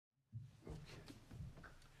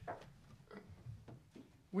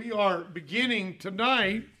We are beginning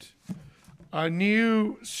tonight a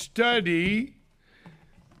new study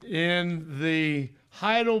in the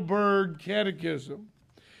Heidelberg Catechism.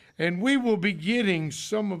 And we will be getting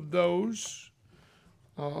some of those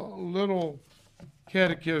little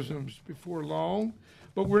catechisms before long.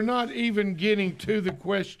 But we're not even getting to the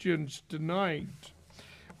questions tonight.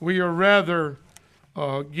 We are rather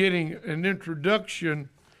getting an introduction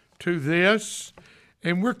to this.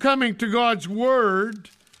 And we're coming to God's Word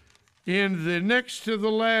in the next to the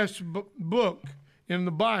last book in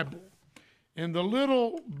the Bible, in the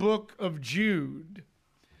little book of Jude.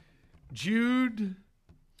 Jude,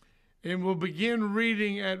 and we'll begin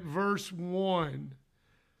reading at verse 1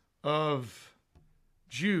 of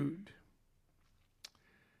Jude.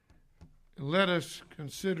 Let us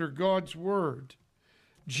consider God's Word.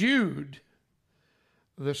 Jude,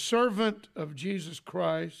 the servant of Jesus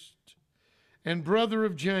Christ and brother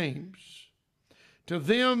of James, to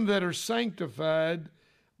them that are sanctified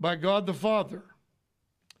by God the Father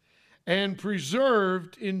and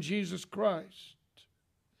preserved in Jesus Christ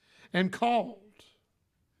and called,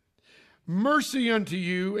 mercy unto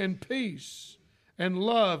you and peace and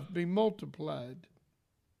love be multiplied.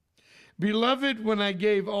 Beloved, when I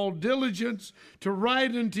gave all diligence to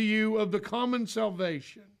write unto you of the common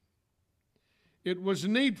salvation, it was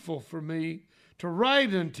needful for me to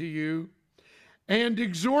write unto you and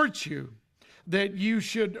exhort you that you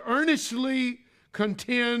should earnestly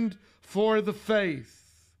contend for the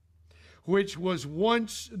faith which was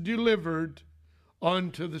once delivered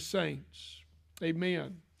unto the saints.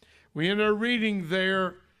 Amen. We end our reading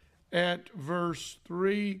there at verse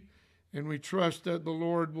 3, and we trust that the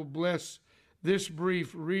Lord will bless this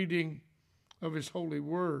brief reading of His holy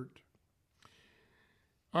word.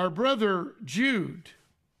 Our brother Jude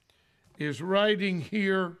is writing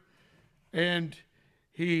here, and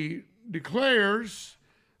he declares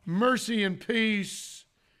mercy and peace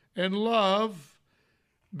and love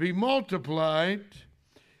be multiplied,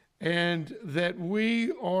 and that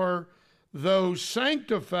we are those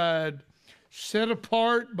sanctified, set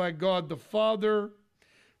apart by God the Father,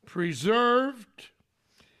 preserved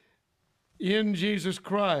in Jesus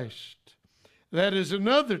Christ. That is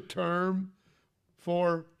another term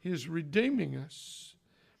for His redeeming us,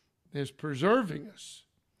 His preserving us,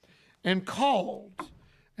 and called.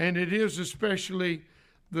 And it is especially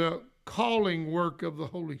the calling work of the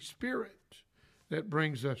Holy Spirit that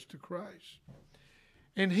brings us to Christ.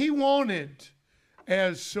 And he wanted,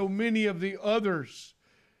 as so many of the others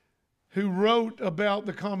who wrote about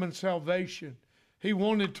the common salvation, he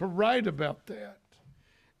wanted to write about that.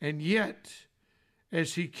 And yet,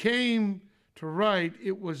 as he came to write,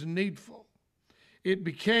 it was needful. It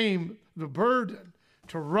became the burden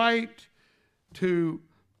to write to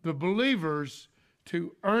the believers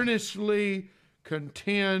to earnestly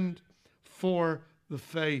contend for the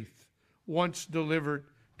faith once delivered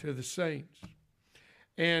to the saints.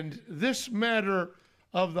 And this matter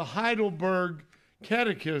of the Heidelberg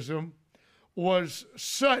Catechism was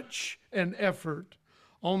such an effort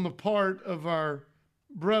on the part of our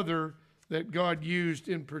brother that God used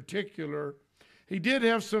in particular. He did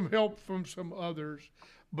have some help from some others,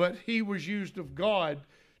 but he was used of God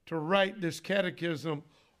to write this catechism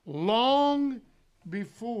long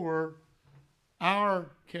before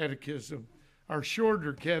our catechism, our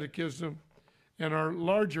shorter catechism, and our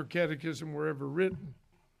larger catechism were ever written.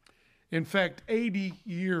 In fact, 80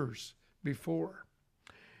 years before.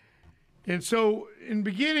 And so, in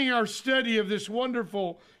beginning our study of this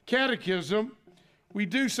wonderful catechism, we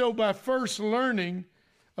do so by first learning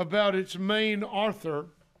about its main author,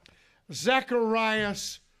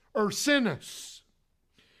 Zacharias Ursinus.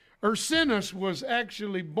 Ursinus was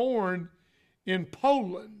actually born in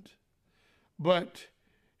Poland, but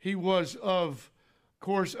he was of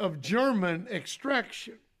course of German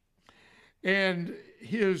extraction, and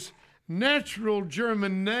his natural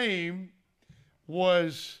German name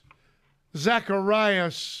was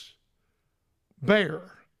Zacharias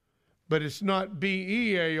Baer, but it's not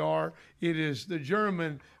B-E-A-R, it is the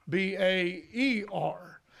German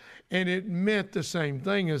B-A-E-R, and it meant the same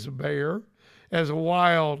thing as a bear, as a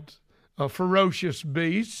wild, ferocious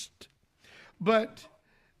beast. But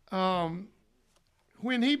when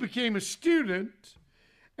he became a student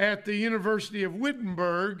at the University of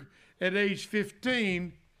Wittenberg at age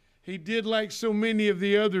 15, he did like so many of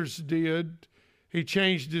the others did. He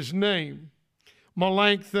changed his name.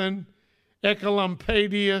 Melanchthon,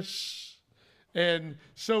 Ecolampadius, and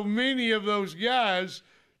so many of those guys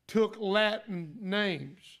took Latin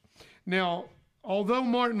names. Now, although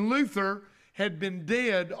Martin Luther had been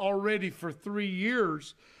dead already for 3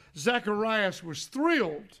 years, Zacharias was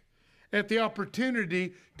thrilled at the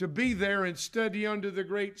opportunity to be there and study under the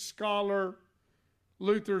great scholar,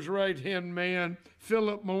 Luther's right-hand man,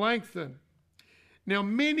 Philip Melanchthon. Now,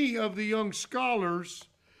 many of the young scholars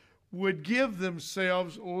would give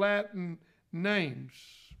themselves Latin names.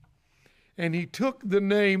 And he took the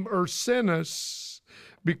name Ursinus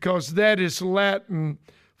because that is Latin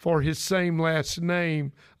for his same last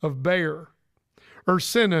name of bear.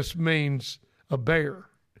 Ursinus means a bear.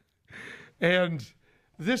 And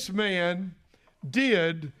this man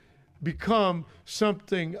did become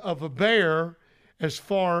something of a bear as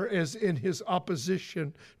far as in his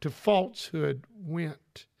opposition to falsehood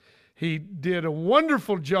went. He did a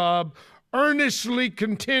wonderful job earnestly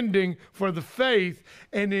contending for the faith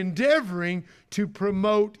and endeavoring to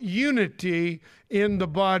promote unity in the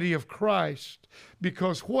body of Christ.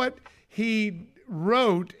 Because what he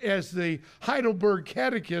wrote as the Heidelberg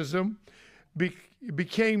Catechism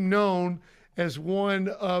became known as one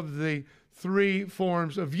of the three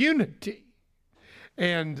forms of unity.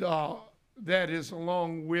 And that is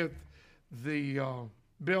along with the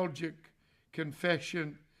Belgic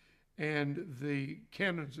Confession and the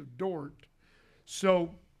Canons of Dort. So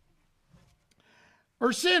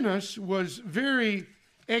Ursinus was very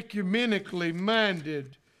ecumenically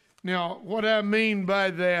minded. Now, what I mean by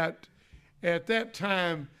that, at that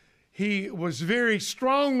time, he was very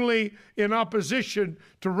strongly in opposition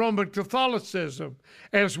to Roman Catholicism,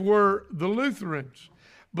 as were the Lutherans.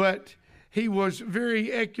 But he was very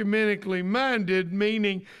ecumenically minded,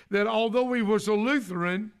 meaning that although he was a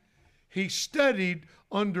Lutheran, he studied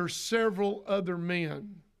under several other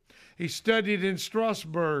men. He studied in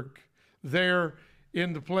Strasbourg, there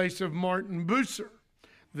in the place of Martin Bucer,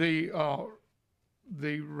 the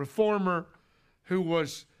reformer who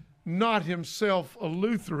was not himself a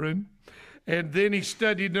Lutheran. And then he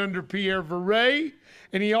studied under Pierre Viret,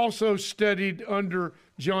 and he also studied under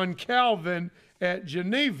John Calvin at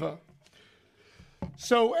Geneva.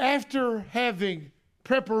 So after having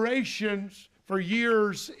preparations for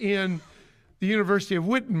years in the University of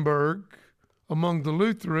Wittenberg among the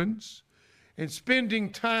Lutherans and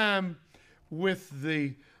spending time with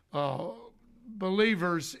the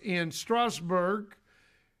believers in Strasbourg,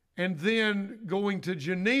 and then going to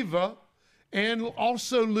Geneva and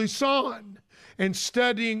also Lausanne and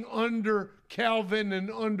studying under Calvin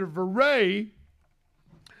and under Viret,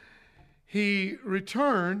 he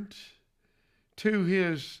returned to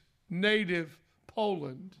his native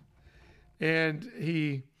Poland, and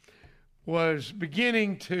he was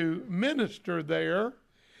beginning to minister there,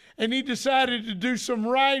 and he decided to do some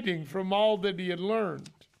writing from all that he had learned.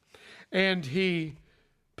 And he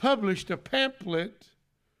published a pamphlet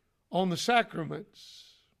on the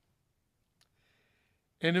sacraments.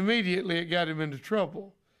 And immediately it got him into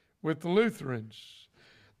trouble with the Lutherans.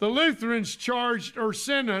 The Lutherans charged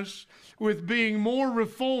Ursinus with being more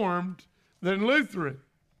reformed than Lutheran.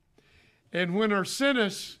 And when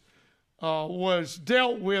Ursinus was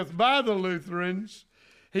dealt with by the Lutherans,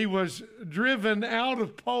 he was driven out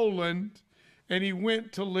of Poland and he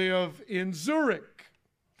went to live in Zurich.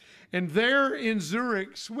 And there in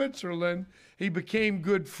Zurich, Switzerland, he became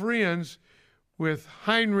good friends with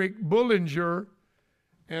Heinrich Bullinger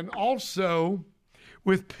and also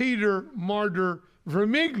with Peter Martyr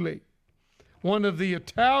Vermigli, one of the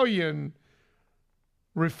Italian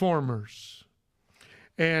reformers.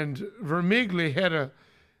 And Vermigli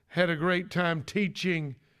had a great time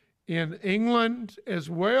teaching in England as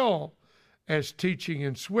well as teaching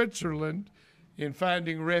in Switzerland, in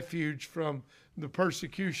finding refuge from the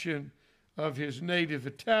persecution of his native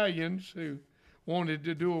Italians who wanted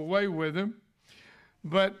to do away with him.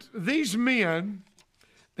 But these men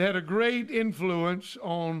had a great influence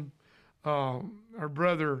on our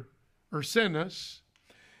brother Ursinus,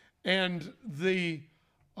 and the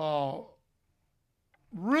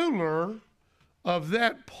ruler of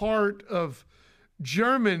that part of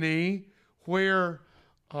Germany where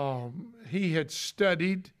he had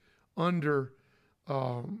studied under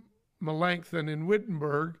Melanchthon in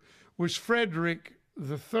Wittenberg was Frederick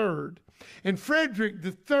III. And Frederick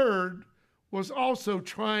III was also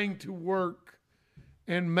trying to work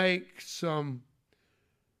and make some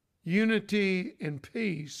unity and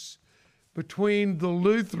peace between the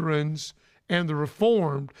Lutherans and the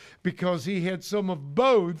Reformed, because he had some of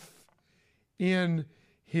both in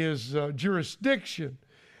his jurisdiction.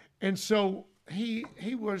 And so he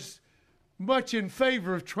was much in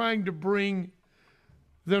favor of trying to bring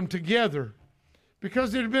them together,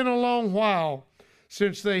 because it had been a long while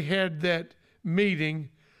since they had that meeting,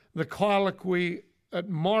 the colloquy at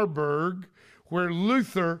Marburg, where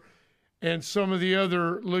Luther and some of the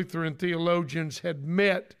other Lutheran theologians had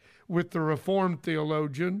met with the Reformed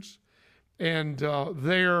theologians. And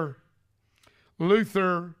there,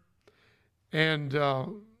 Luther and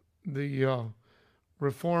the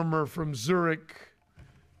reformer from Zurich,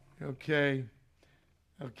 Ulrich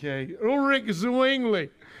Zwingli,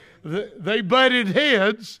 they butted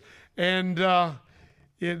heads, and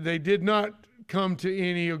they did not come to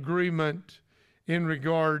any agreement in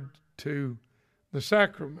regard to the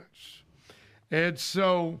sacraments. And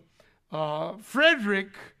so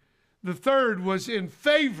Frederick III was in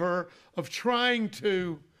favor of trying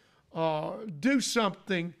to do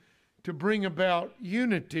something to bring about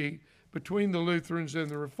unity between the Lutherans and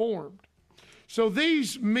the Reformed. So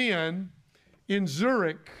these men in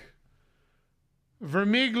Zurich,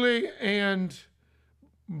 Vermigli and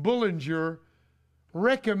Bullinger,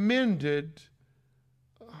 recommended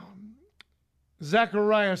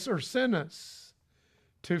Zacharias Ursinus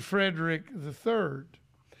to Frederick III.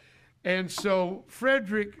 And so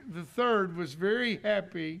Frederick III was very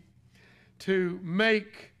happy to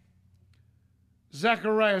make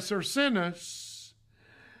Zacharias Ursinus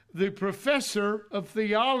the professor of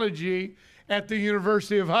theology at the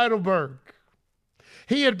University of Heidelberg.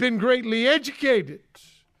 He had been greatly educated,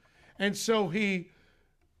 and so he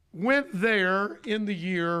went there in the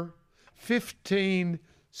year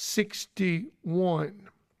 1561.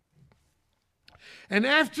 And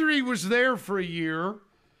after he was there for a year,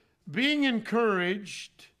 being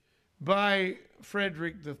encouraged by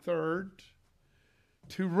Frederick III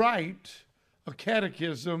to write a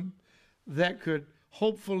catechism that could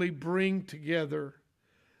hopefully bring together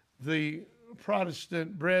the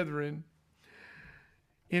Protestant brethren,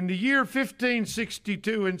 in the year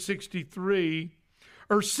 1562 and 63,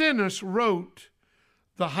 Ursinus wrote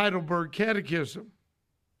the Heidelberg Catechism.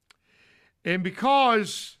 And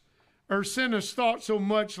because Ursinus thought so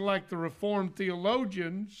much like the Reformed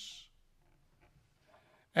theologians,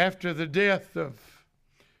 after the death of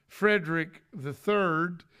Frederick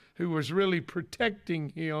III, who was really protecting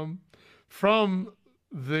him from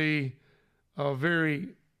the very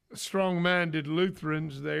strong-minded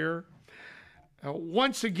Lutherans there,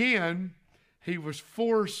 once again, he was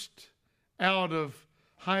forced out of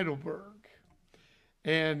Heidelberg.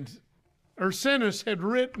 And Ursinus had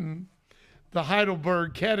written the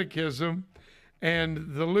Heidelberg Catechism,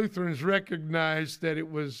 and the Lutherans recognized that it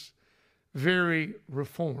was very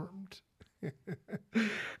reformed.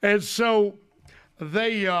 And so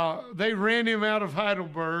they ran him out of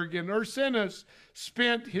Heidelberg, and Ursinus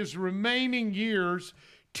spent his remaining years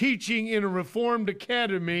teaching in a Reformed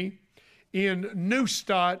academy in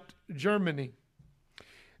Neustadt, Germany.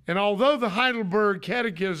 And although the Heidelberg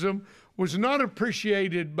Catechism was not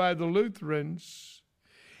appreciated by the Lutherans,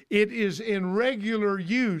 it is in regular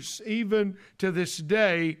use even to this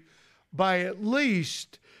day by at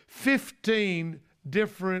least 15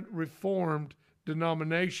 different Reformed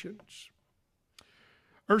denominations.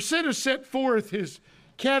 Ursinus set forth his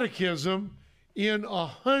catechism in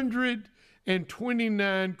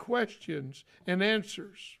 129 questions and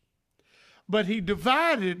answers, but he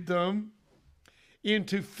divided them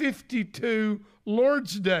into 52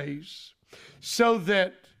 Lord's Days so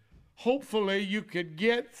that hopefully you could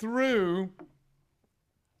get through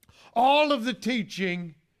all of the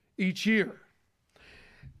teaching each year.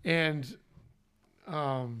 And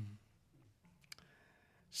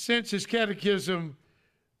since his catechism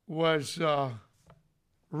was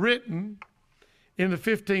written in the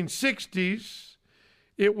 1560s,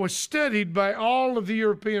 it was studied by all of the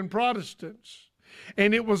European Protestants.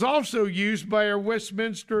 And it was also used by our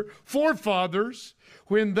Westminster forefathers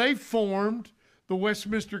when they formed the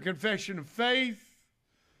Westminster Confession of Faith,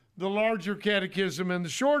 the larger catechism, and the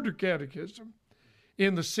shorter catechism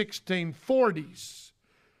in the 1640s.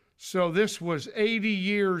 So this was 80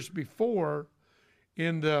 years before,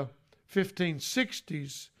 in the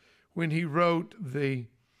 1560s, when he wrote the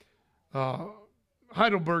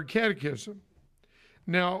Heidelberg Catechism.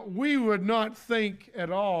 Now, we would not think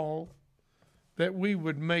at all that we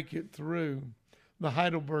would make it through the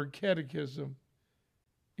Heidelberg Catechism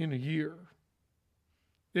in a year.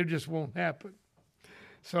 It just won't happen.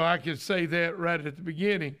 So I could say that right at the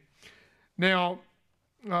beginning. Now,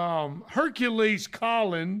 Hercules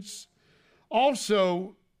Collins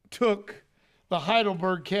also took the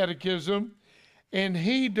Heidelberg Catechism, and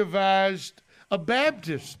he devised a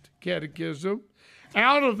Baptist catechism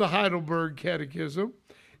out of the Heidelberg Catechism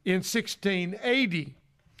in 1680.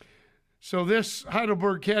 So this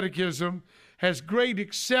Heidelberg Catechism has great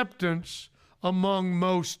acceptance among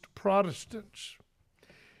most Protestants.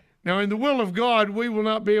 Now, in the will of God, we will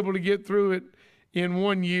not be able to get through it in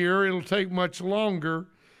 1 year. It'll take much longer,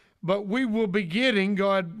 but we will be getting,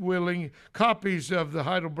 God willing, copies of the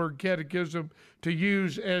Heidelberg Catechism to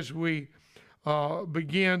use as we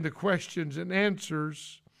begin the questions and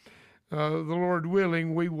answers, the Lord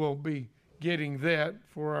willing, we will be getting that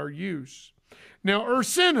for our use. Now,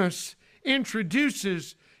 Ursinus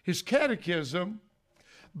introduces his catechism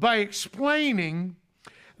by explaining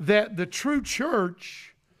that the true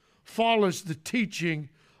church follows the teaching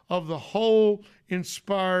of the whole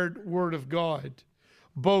inspired Word of God,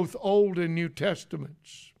 both Old and New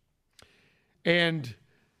Testaments. And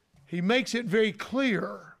he makes it very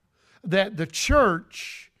clear that the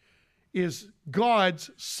church is God's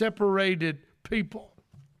separated people.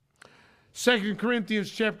 2 Corinthians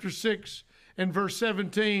chapter 6 and verse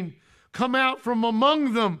 17, come out from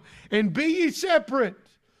among them and be ye separate,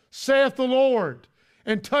 saith the Lord,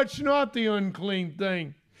 and touch not the unclean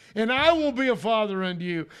thing. And I will be a father unto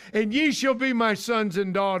you, and ye shall be my sons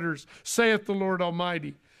and daughters, saith the Lord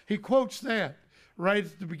Almighty. He quotes that right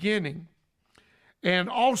at the beginning. And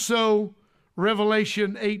also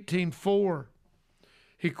Revelation 18:4.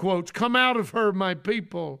 He quotes, come out of her, my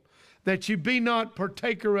people, that ye be not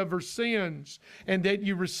partaker of her sins, and that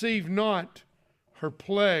ye receive not her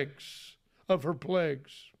plagues, of her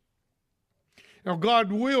plagues. Now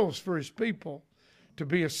God wills for his people to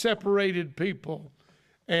be a separated people,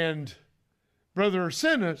 and Brother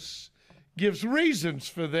Ursinus gives reasons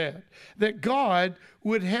for that God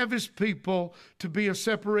would have his people to be a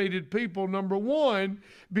separated people. Number one,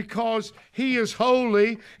 because he is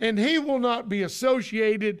holy and he will not be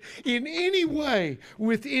associated in any way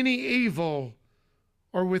with any evil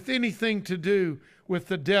or with anything to do with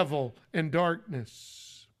the devil and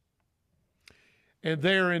darkness. And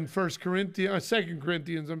there in 2 Corinthians,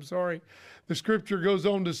 the scripture goes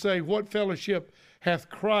on to say, what fellowship hath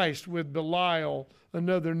Christ with Belial,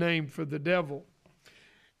 another name for the devil?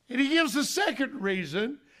 And he gives a second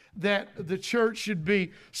reason that the church should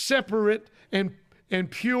be separate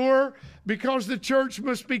and pure, because the church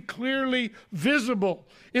must be clearly visible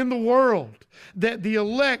in the world, that the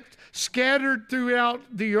elect scattered throughout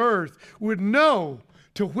the earth would know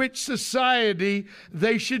to which society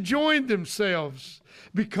they should join themselves,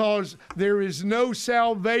 because there is no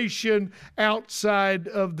salvation outside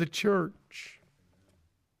of the church.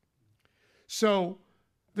 So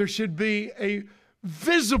there should be a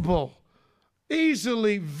visible,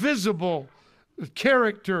 easily visible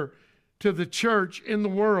character to the church in the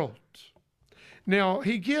world. Now,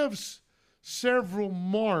 he gives several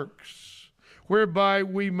marks whereby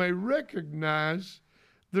we may recognize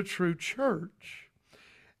the true church.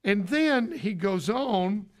 And then he goes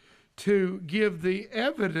on to give the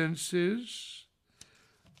evidences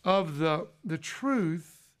of the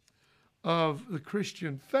truth of the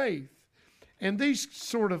Christian faith. And these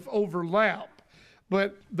sort of overlap.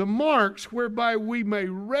 But the marks whereby we may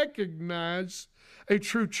recognize a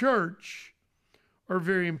true church are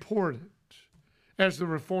very important, as the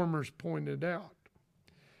Reformers pointed out.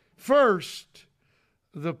 First,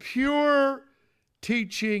 the pure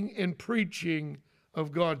teaching and preaching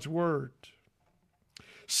of God's Word.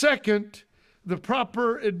 Second, the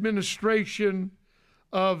proper administration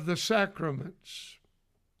of the sacraments.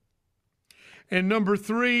 And number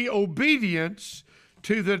three, obedience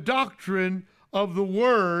to the doctrine of the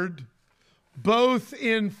Word, both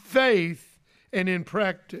in faith and in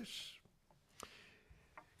practice.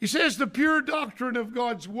 He says the pure doctrine of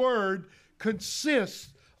God's Word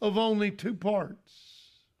consists of only two parts.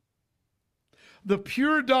 The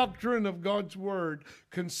pure doctrine of God's Word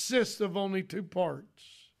consists of only two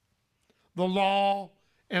parts: the law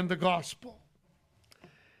and the gospel.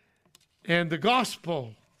 And the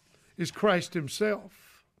gospel is Christ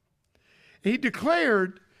himself. He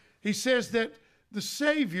says that the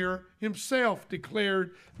Savior himself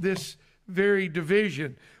declared this very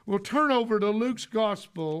division. We'll turn over to Luke's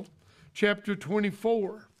Gospel, chapter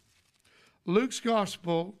 24. Luke's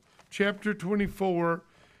Gospel, chapter 24,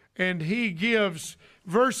 and he gives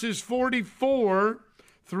verses 44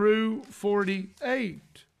 through 48.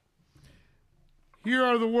 Here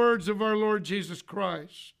are the words of our Lord Jesus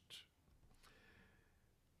Christ.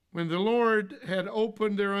 When the Lord had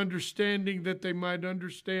opened their understanding that they might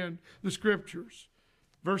understand the Scriptures.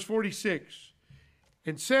 Verse 46,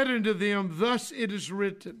 and said unto them, thus it is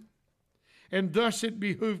written, and thus it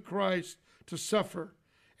behooved Christ to suffer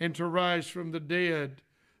and to rise from the dead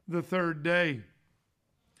the third day.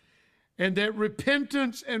 And that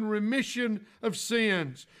repentance and remission of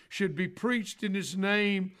sins should be preached in his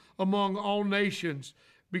name among all nations,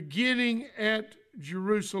 beginning at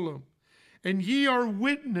Jerusalem. And ye are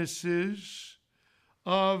witnesses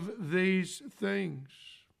of these things.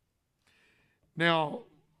 Now,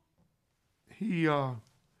 he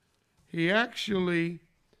actually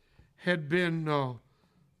had been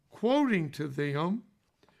quoting to them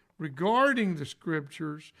regarding the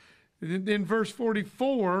Scriptures. In verse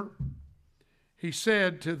 44, he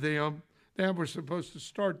said to them, that we're supposed to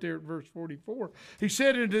start there at verse 44. He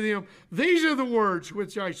said unto them, these are the words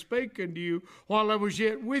which I spake unto you while I was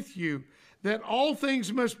yet with you, that all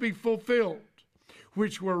things must be fulfilled,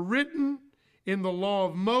 which were written in the law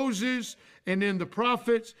of Moses and in the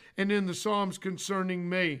prophets and in the Psalms concerning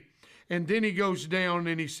me. And then he goes down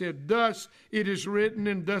and he said, thus it is written,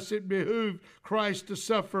 and thus it behooved Christ to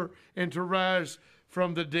suffer and to rise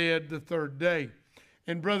from the dead the third day.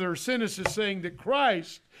 And Brother Arsenis is saying that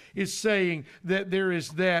Christ is saying that there is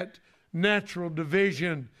that natural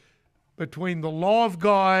division between the law of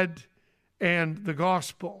God and the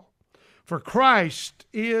gospel. For Christ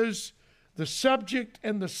is the subject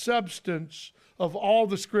and the substance of all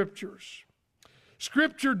the Scriptures.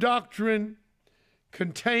 Scripture doctrine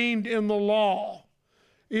contained in the law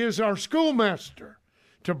is our schoolmaster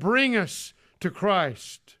to bring us to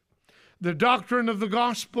Christ. The doctrine of the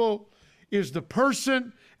gospel is the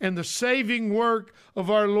person and the saving work of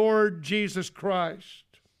our Lord Jesus Christ.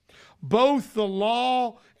 Both the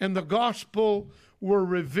law and the gospel were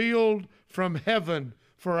revealed from heaven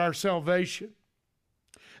for our salvation.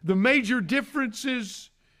 The major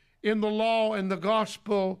differences in the law and the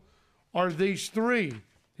gospel are these three,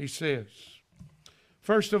 he says.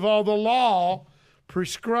 First of all, the law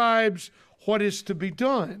prescribes what is to be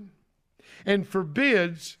done and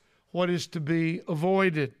forbids what is to be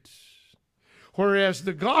avoided, whereas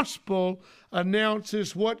the gospel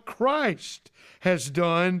announces what Christ has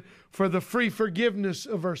done for the free forgiveness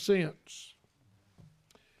of our sins.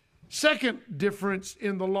 Second difference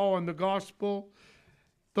in the law and the gospel,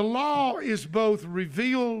 the law is both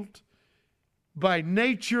revealed by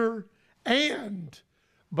nature and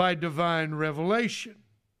by divine revelation,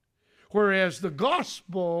 whereas the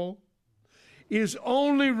gospel is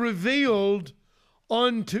only revealed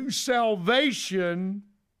unto salvation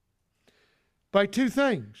by two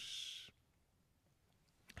things: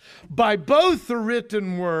 by both the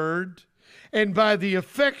written word and by the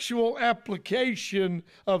effectual application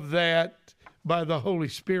of that by the Holy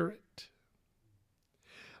Spirit.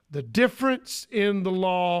 The difference in the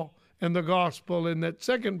law and the gospel in that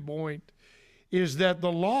second point is that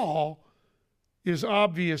the law is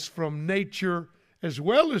obvious from nature as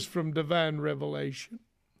well as from divine revelation.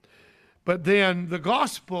 But then the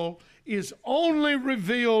gospel is only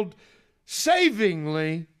revealed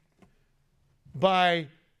savingly by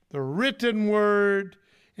the written word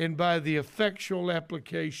and by the effectual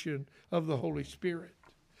application of the Holy Spirit.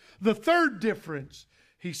 The third difference,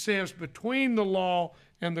 he says, between the law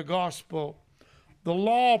and the gospel, the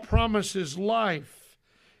law promises life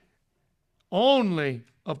only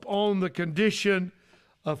upon the condition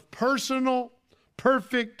of personal,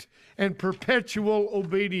 perfect, and perpetual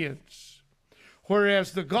obedience,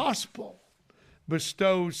 whereas the gospel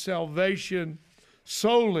bestows salvation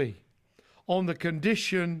solely on the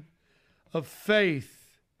condition of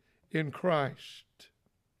faith in Christ.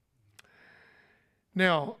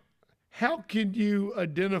 Now, how can you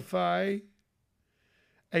identify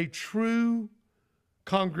a true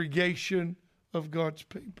congregation of God's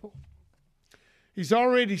people? He's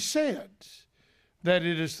already said that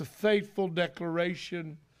it is the faithful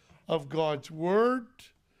declaration of God's word,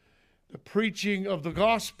 the preaching of the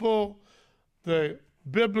gospel, the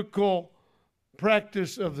biblical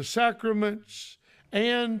practice of the sacraments,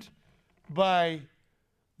 and by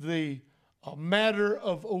the matter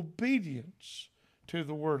of obedience to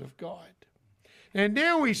the word of God. And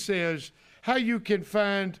now he says how you can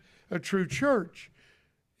find a true church.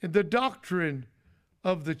 And the doctrine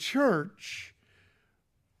of the church,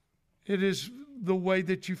 it is the way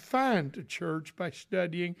that you find a church by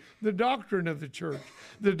studying the doctrine of the church.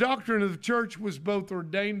 The doctrine of the church was both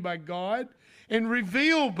ordained by God and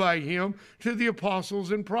revealed by him to the apostles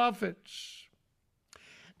and prophets.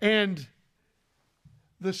 And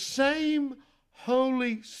the same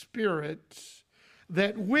Holy Spirit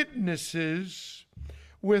that witnesses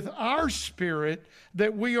with our spirit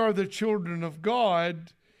that we are the children of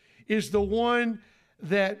God is the one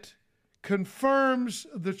that confirms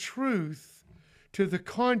the truth to the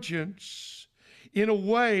conscience in a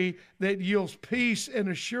way that yields peace and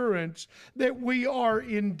assurance that we are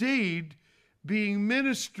indeed being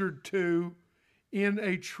ministered to in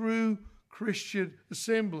a true Christian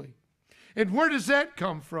assembly. And where does that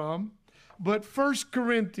come from? But 1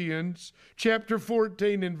 Corinthians chapter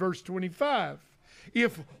 14 and verse 25.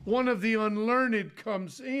 If one of the unlearned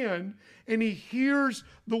comes in and he hears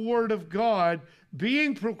the word of God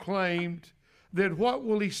being proclaimed, then what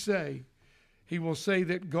will he say? He will say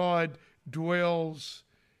that God dwells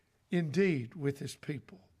indeed with his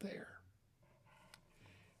people there.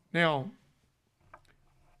 Now,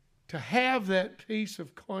 to have that peace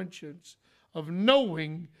of conscience of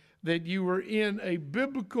knowing that you are in a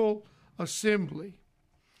biblical assembly,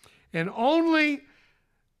 and only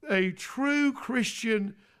a true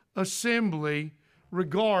Christian assembly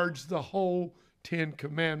regards the whole Ten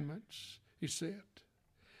Commandments, he said.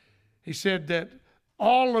 He said that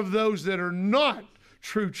all of those that are not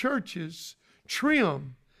true churches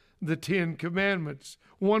trim the Ten Commandments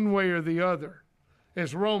one way or the other,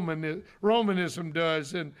 as Romanism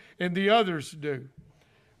does and the others do.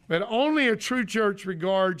 But only a true church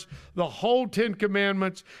regards the whole Ten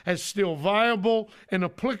Commandments as still viable and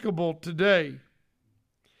applicable today.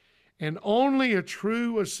 And only a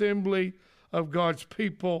true assembly of God's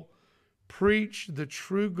people preach the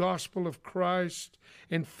true gospel of Christ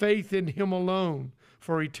and faith in Him alone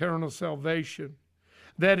for eternal salvation.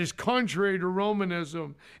 That is contrary to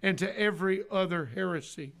Romanism and to every other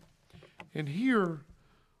heresy. And here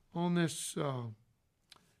on this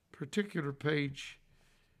particular page,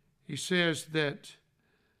 he says that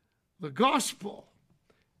the gospel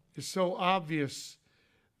is so obvious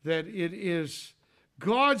that it is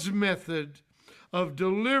God's method of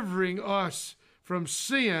delivering us from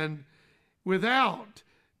sin without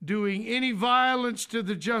doing any violence to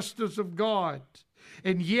the justice of God.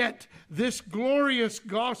 And yet, this glorious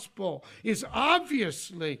gospel is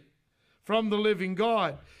obviously from the living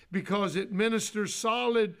God because it ministers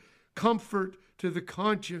solid comfort to the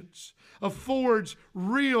conscience, affords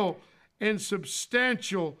real and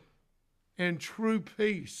substantial and true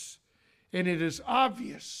peace. And it is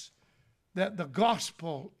obvious that the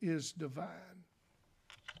gospel is divine.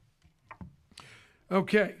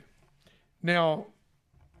 Okay, now,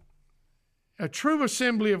 a true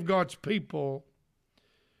assembly of God's people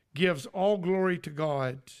gives all glory to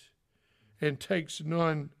God and takes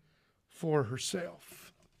none for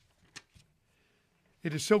herself.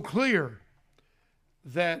 It is so clear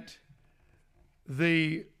that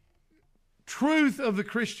the truth of the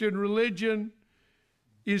Christian religion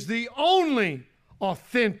is the only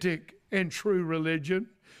authentic and true religion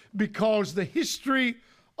because the history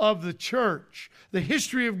of the church, the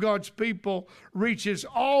history of God's people, reaches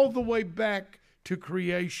all the way back to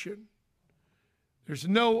creation. There's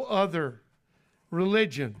no other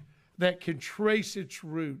religion that can trace its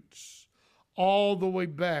roots all the way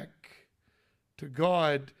back to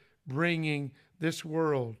God bringing this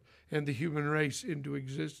world and the human race into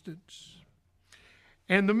existence.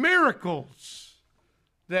 And the miracles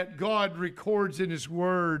that God records in His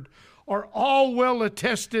Word are all well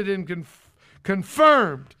attested and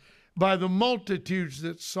confirmed by the multitudes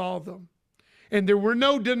that saw them. And there were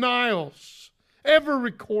no denials ever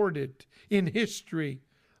recorded in history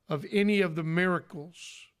of any of the miracles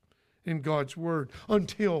in God's Word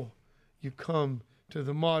until you come to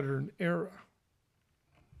the modern era.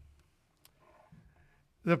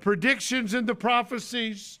 The predictions and the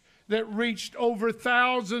prophecies that reached over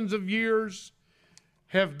thousands of years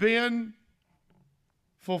have been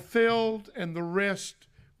fulfilled, and the rest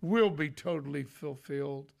will be totally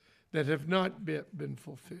fulfilled that have not been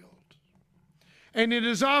fulfilled. And it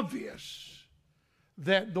is obvious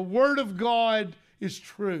that the Word of God is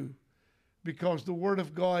true because the Word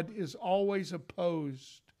of God is always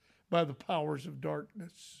opposed by the powers of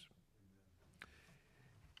darkness.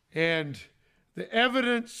 And the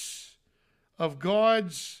evidence of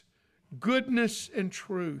God's goodness and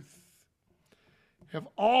truth have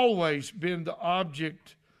always been the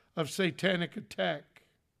object of satanic attack.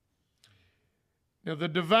 Now, the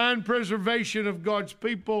divine preservation of God's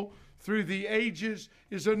people through the ages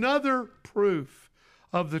is another proof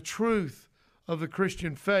of the truth of the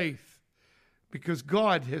Christian faith, because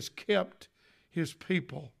God has kept His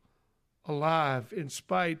people alive in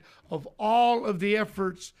spite of all of the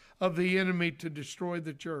efforts of the enemy to destroy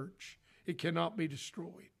the church. It cannot be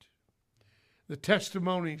destroyed. The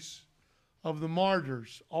testimonies of the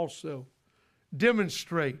martyrs also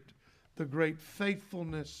demonstrate the great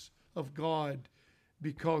faithfulness of God,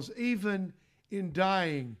 because even in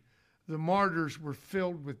dying, the martyrs were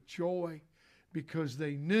filled with joy because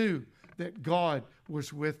they knew that God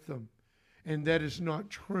was with them. And that is not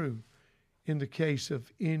true in the case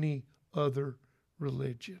of any other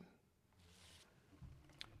religion.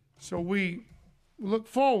 So we look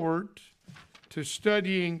forward to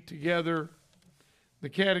studying together the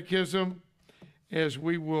Catechism as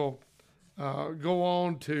we will go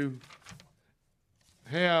on to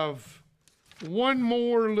have one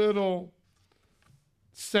more little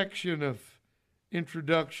section of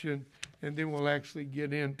introduction, and then we'll actually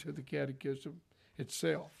get into the Catechism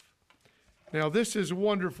itself. Now, this is a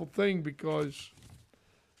wonderful thing because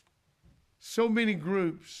so many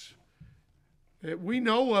groups that we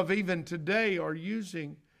know of even today are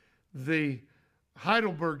using the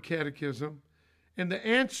Heidelberg Catechism and the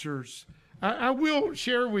answers. I will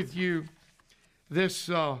share with you this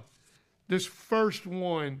first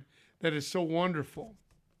one that is so wonderful.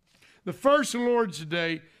 The first Lord's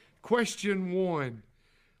Day, question 1,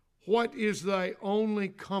 what is thy only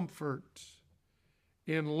comfort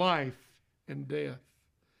in life and death?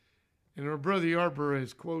 And our brother Yarborough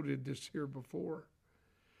has quoted this here before.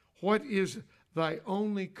 What is thy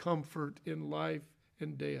only comfort in life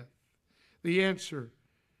and death? The answer,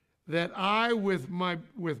 that I with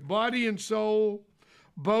body and soul,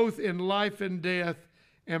 both in life and death,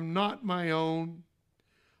 am not my own,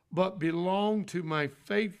 but belong to my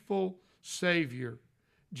faithful Savior,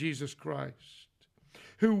 Jesus Christ,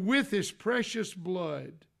 who with his precious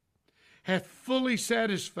blood hath fully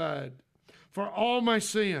satisfied for all my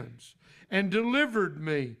sins and delivered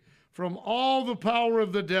me from all the power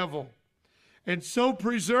of the devil, and so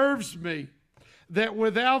preserves me that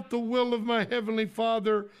without the will of my heavenly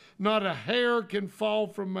Father, not a hair can fall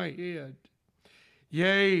from my head.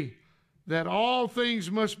 Yea, that all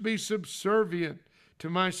things must be subservient to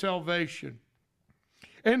my salvation.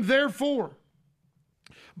 And therefore,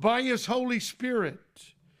 by his Holy Spirit,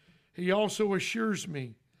 he also assures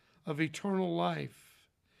me of eternal life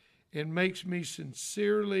and makes me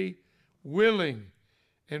sincerely willing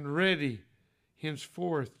and ready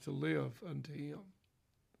henceforth to live unto him.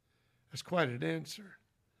 That's quite an answer.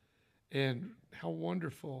 And how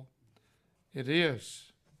wonderful it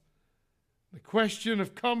is. The question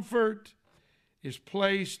of comfort is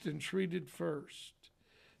placed and treated first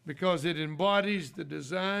because it embodies the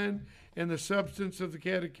design and the substance of the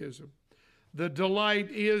Catechism. The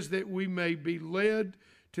delight is that we may be led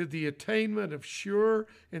to the attainment of sure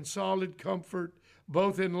and solid comfort,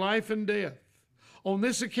 both in life and death. On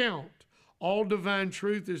this account, all divine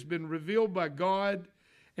truth has been revealed by God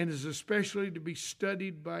and is especially to be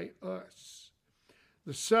studied by us.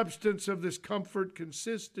 The substance of this comfort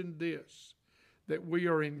consists in this, that we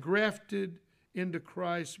are engrafted into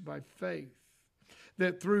Christ by faith,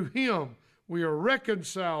 that through him we are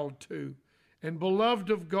reconciled to and beloved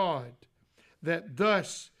of God, that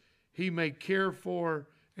thus he may care for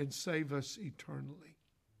and save us eternally.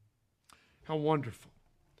 How wonderful.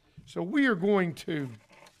 So we are going to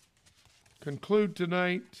conclude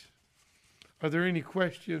tonight. Are there any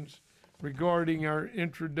questions regarding our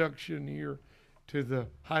introduction here to the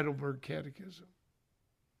Heidelberg Catechism?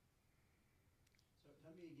 So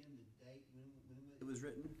tell me again the date when it was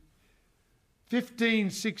written.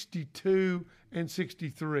 1562 and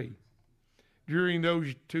 63. During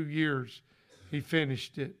those 2 years, he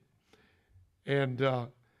finished it. And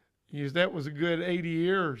that was a good 80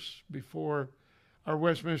 years before our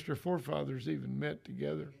Westminster forefathers even met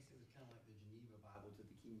together. I guess it was kind of like the Geneva Bible to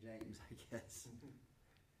the King James, I guess.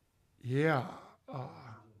 Yeah. Like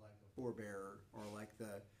a forebearer, or like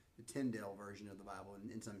the Tyndale version of the Bible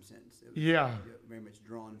in some sense. It was very much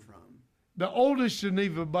drawn from. The oldest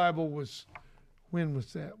Geneva Bible was, when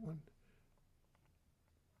was that one?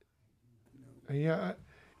 No. Yeah.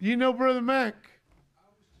 You know, Brother Mac?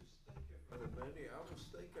 I was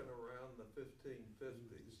thinking around the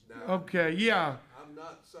 1550s. Now, Okay, yeah. I'm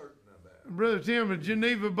not certain of that. Brother Tim, the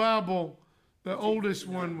Geneva Bible, the oldest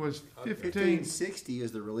one was 1560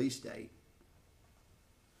 is the release date.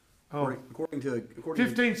 Oh, According to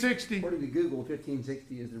 1560. According to Google,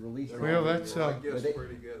 1560 is the release date. Well, that's I guess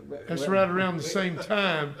pretty good. that's right around the same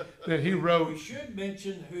time that he We wrote. should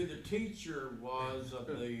mention who the teacher was of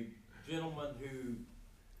the gentleman who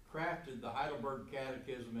crafted the Heidelberg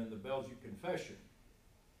Catechism and the Belgian Confession.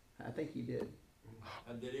 I think he did.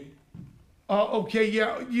 Did he? Okay,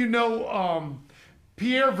 yeah, you know,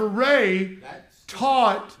 Pierre Viret That's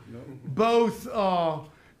taught both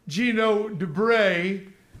Guido Debray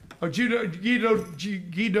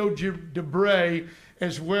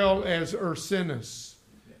as well as Ursinus.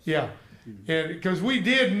 Yeah, and because we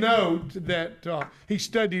did note that he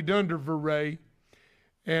studied under Viret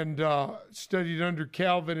and studied under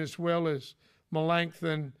Calvin as well as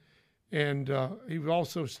Melanchthon, and he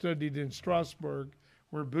also studied in Strasbourg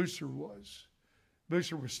where Bucer was.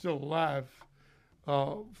 Bucer was still alive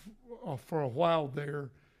for a while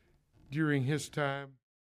there during his time.